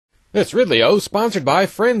This Ridley O, sponsored by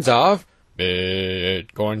friends of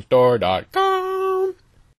BitcoinStore.com.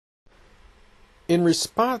 In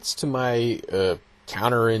response to my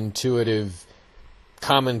counterintuitive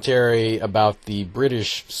commentary about the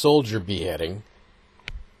British soldier beheading,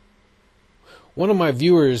 one of my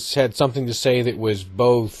viewers had something to say that was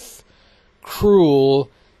both cruel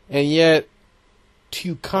and yet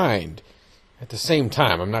too kind at the same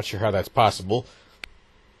time. I'm not sure how that's possible.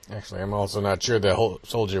 Actually, I'm also not sure the whole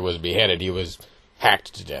soldier was beheaded. He was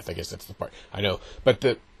hacked to death. I guess that's the part I know. But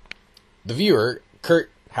the viewer,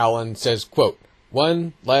 Kurt Howland, says, quote,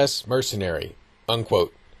 "One less mercenary,"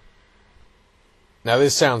 unquote. Now,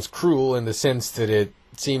 this sounds cruel in the sense that it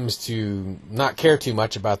seems to not care too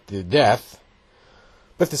much about the death.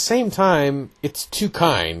 But at the same time, it's too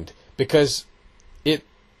kind because it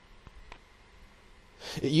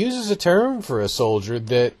uses a term for a soldier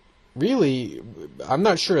that really, I'm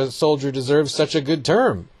not sure a soldier deserves such a good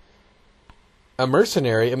term. A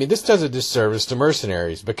mercenary, I mean, this does a disservice to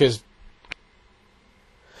mercenaries because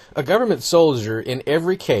a government soldier in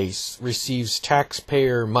every case receives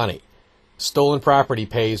taxpayer money. Stolen property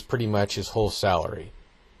pays pretty much his whole salary.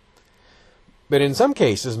 But in some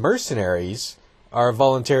cases, mercenaries are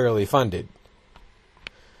voluntarily funded.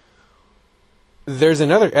 There's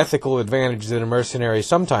another ethical advantage that a mercenary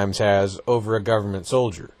sometimes has over a government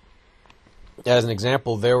soldier. As an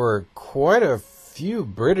example, there were quite a few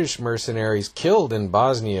British mercenaries killed in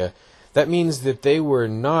Bosnia. That means that they were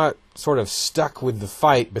not sort of stuck with the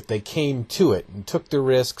fight, but they came to it and took the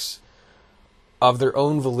risks of their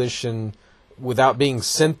own volition without being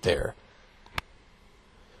sent there,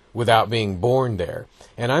 without being born there.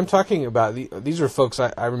 And I'm talking about, these are folks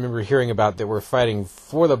I remember hearing about that were fighting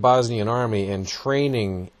for the Bosnian army and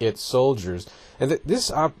training its soldiers. And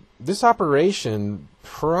this operation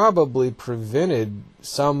probably prevented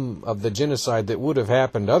some of the genocide that would have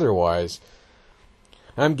happened otherwise.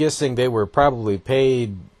 I'm guessing they were probably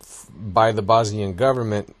paid by the Bosnian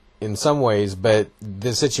government in some ways, but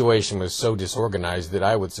the situation was so disorganized that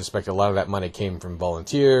I would suspect a lot of that money came from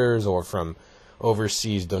volunteers or from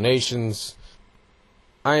overseas donations.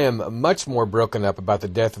 I am much more broken up about the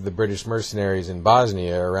death of the British mercenaries in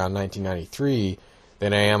Bosnia around 1993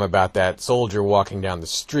 than I am about that soldier walking down the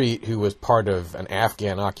street who was part of an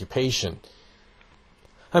Afghan occupation.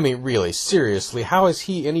 I mean, really, seriously, how is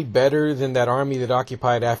he any better than that army that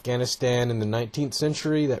occupied Afghanistan in the 19th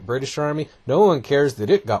century, that British army? No one cares that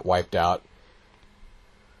it got wiped out,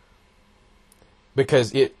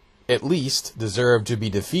 because it at least deserved to be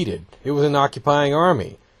defeated. It was an occupying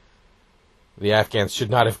army. The Afghans should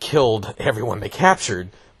not have killed everyone they captured,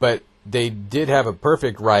 but they did have a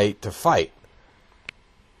perfect right to fight.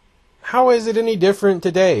 How is it any different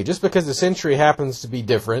today? Just because the century happens to be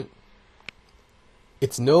different,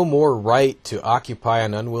 it's no more right to occupy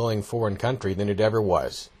an unwilling foreign country than it ever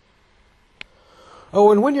was.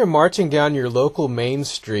 Oh, and when you're marching down your local main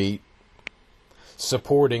street,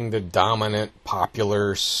 supporting the dominant,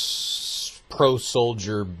 popular,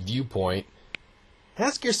 pro-soldier viewpoint,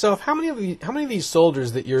 ask yourself how many of these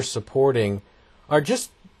soldiers that you're supporting are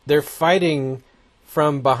they're fighting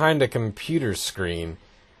from behind a computer screen.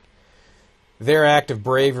 Their act of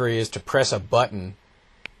bravery is to press a button.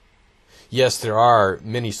 Yes, there are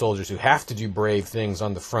many soldiers who have to do brave things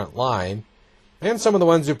on the front line, and some of the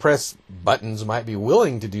ones who press buttons might be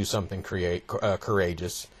willing to do something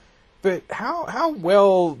courageous. But how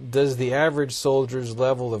well does the average soldier's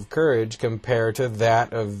level of courage compare to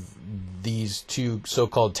that of these two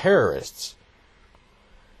so-called terrorists?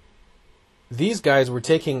 These guys were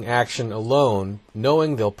taking action alone,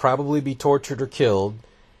 knowing they'll probably be tortured or killed,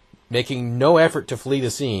 making no effort to flee the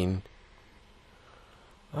scene.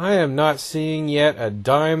 I am not seeing yet a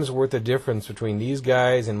dime's worth of difference between these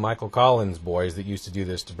guys and Michael Collins' boys that used to do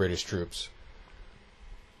this to British troops.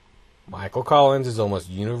 Michael Collins is almost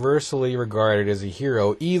universally regarded as a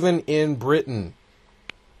hero, even in Britain.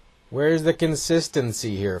 Where's the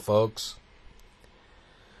consistency here, folks?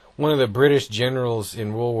 One of the British generals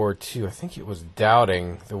in World War II, I think it was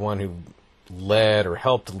Dowding, the one who led or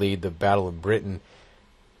helped lead the Battle of Britain,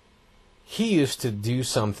 he used to do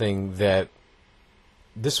something that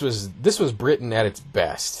this was Britain at its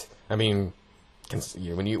best. I mean,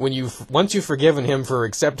 once you've forgiven him for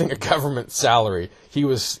accepting a government salary, he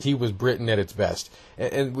was Britain at its best.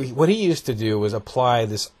 And what he used to do was apply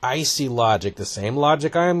this icy logic, the same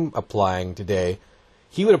logic I'm applying today.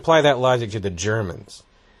 He would apply that logic to the Germans,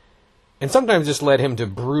 and sometimes this led him to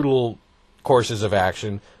brutal courses of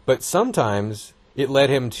action, but sometimes it led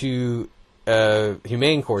him to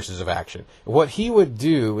humane courses of action. What he would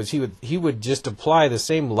do was he would just apply the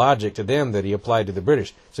same logic to them that he applied to the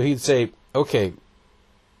British. So he'd say, okay,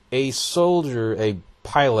 a soldier, a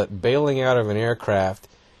pilot bailing out of an aircraft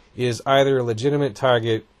is either a legitimate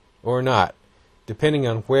target or not, depending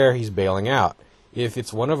on where he's bailing out. If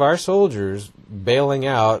it's one of our soldiers bailing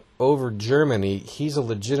out over Germany, he's a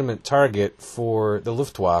legitimate target for the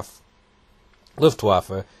Luftwaffe.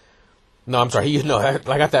 No, I'm sorry. I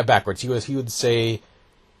got that backwards. He would say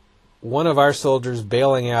one of our soldiers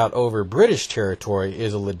bailing out over British territory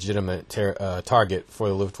is a legitimate target for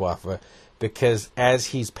the Luftwaffe, because as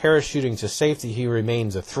he's parachuting to safety, he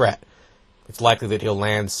remains a threat. It's likely that he'll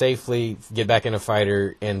land safely, get back in a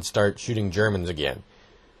fighter, and start shooting Germans again.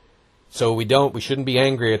 So we shouldn't be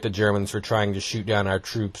angry at the Germans for trying to shoot down our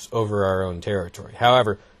troops over our own territory.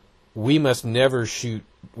 However, we must never shoot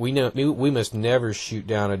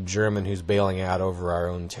down a German who's bailing out over our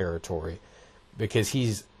own territory, because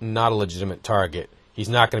he's not a legitimate target. He's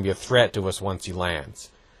not going to be a threat to us once he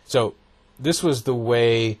lands. So this was the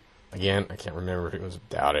way, again, I can't remember if it was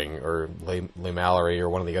Dowding or Leigh Mallory or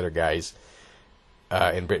one of the other guys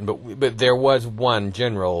in Britain, but there was one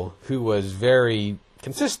general who was very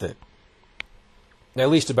consistent, at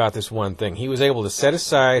least about this one thing. He was able to set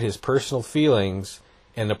aside his personal feelings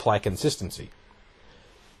and apply consistency.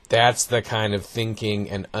 That's the kind of thinking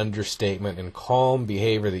and understatement and calm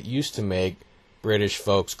behavior that used to make British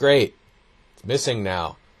folks great. It's missing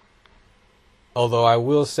now. Although I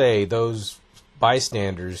will say, those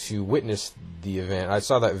bystanders who witnessed the event, I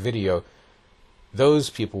saw that video, those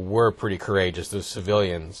people were pretty courageous, those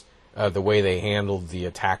civilians, the way they handled the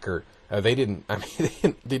attacker. They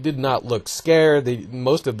did not look scared.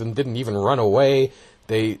 Most of them didn't even run away.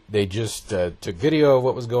 They just took video of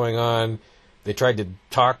what was going on. They tried to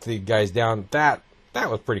talk the guys down. That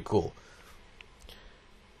was pretty cool.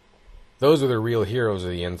 Those were the real heroes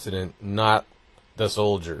of the incident, not the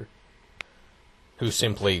soldier who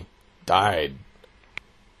simply died.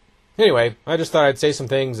 Anyway, I just thought I'd say some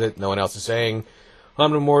things that no one else is saying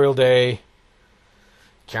on Memorial Day.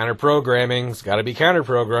 Counter-programming's got to be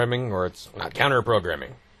counter-programming, or it's not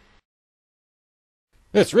counter-programming.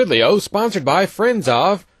 It's Ridley O, sponsored by friends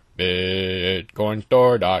of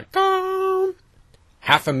BitcoinStore.com.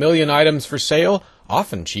 500,000 items for sale,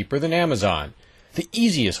 often cheaper than Amazon. The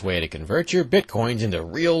easiest way to convert your bitcoins into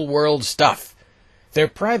real-world stuff. They're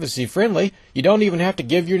privacy-friendly. You don't even have to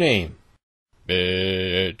give your name.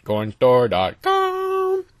 BitcoinStore.com.